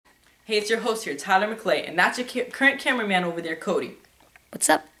Hey, it's your host here, Tyler McClay, and that's your current cameraman over there, Cody. What's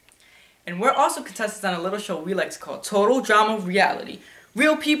up? And we're also contestants on a little show we like to call Total Drama Reality.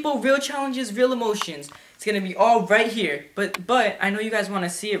 Real people, real challenges, real emotions. It's gonna be all right here. But I know you guys want to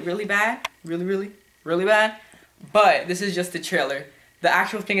see it really bad, really bad. But this is just the trailer. The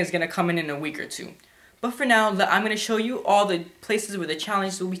actual thing is gonna come in a week or two. But for now, I'm gonna show you all the places where the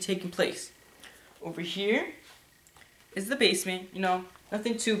challenges will be taking place. Over here is the basement. You know,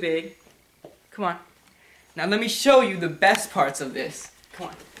 nothing too big. Come on. Now let me show you the best parts of this. Come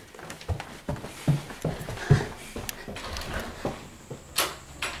on.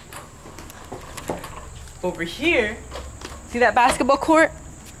 Over here, see that basketball court?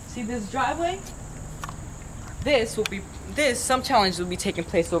 See this driveway? Some challenges will be taking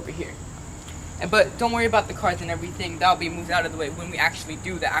place over here. But don't worry about the cars and everything. That'll be moved out of the way when we actually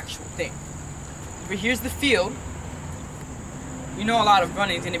do the actual thing. Over here's the field. You know a lot of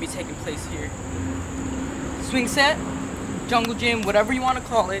running is going to be taking place here. Swing set, jungle gym, whatever you want to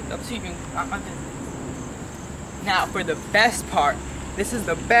call it. Up to you. Not my business. Now for the best part. This is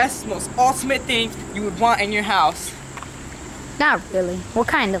the best, most ultimate thing you would want in your house. Not really. What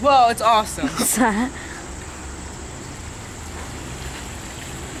kind of? Well, it's awesome.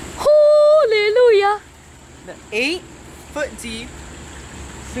 Hallelujah. The 8-foot deep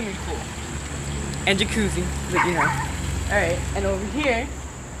swimming pool and jacuzzi, but you know. Alright, and over here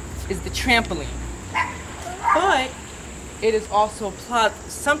is the trampoline. But it is also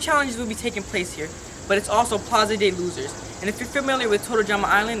some challenges will be taking place here, but it's also Plaza Day losers. And if you're familiar with Total Drama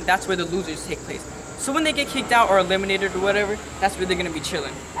Island, that's where the losers take place. So when they get kicked out or eliminated or whatever, that's where they're going to be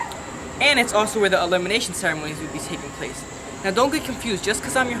chilling. And it's also where the elimination ceremonies will be taking place. Now don't get confused, just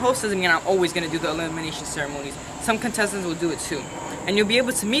because I'm your host doesn't mean I'm always going to do the elimination ceremonies. Some contestants will do it too. And you'll be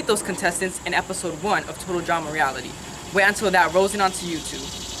able to meet those contestants in episode 1 of Total Drama Reality. Wait until that rolls in onto YouTube.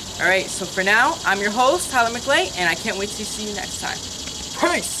 Alright, so for now, I'm your host, Tyler McClay, and I can't wait to see you next time.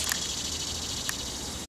 Peace!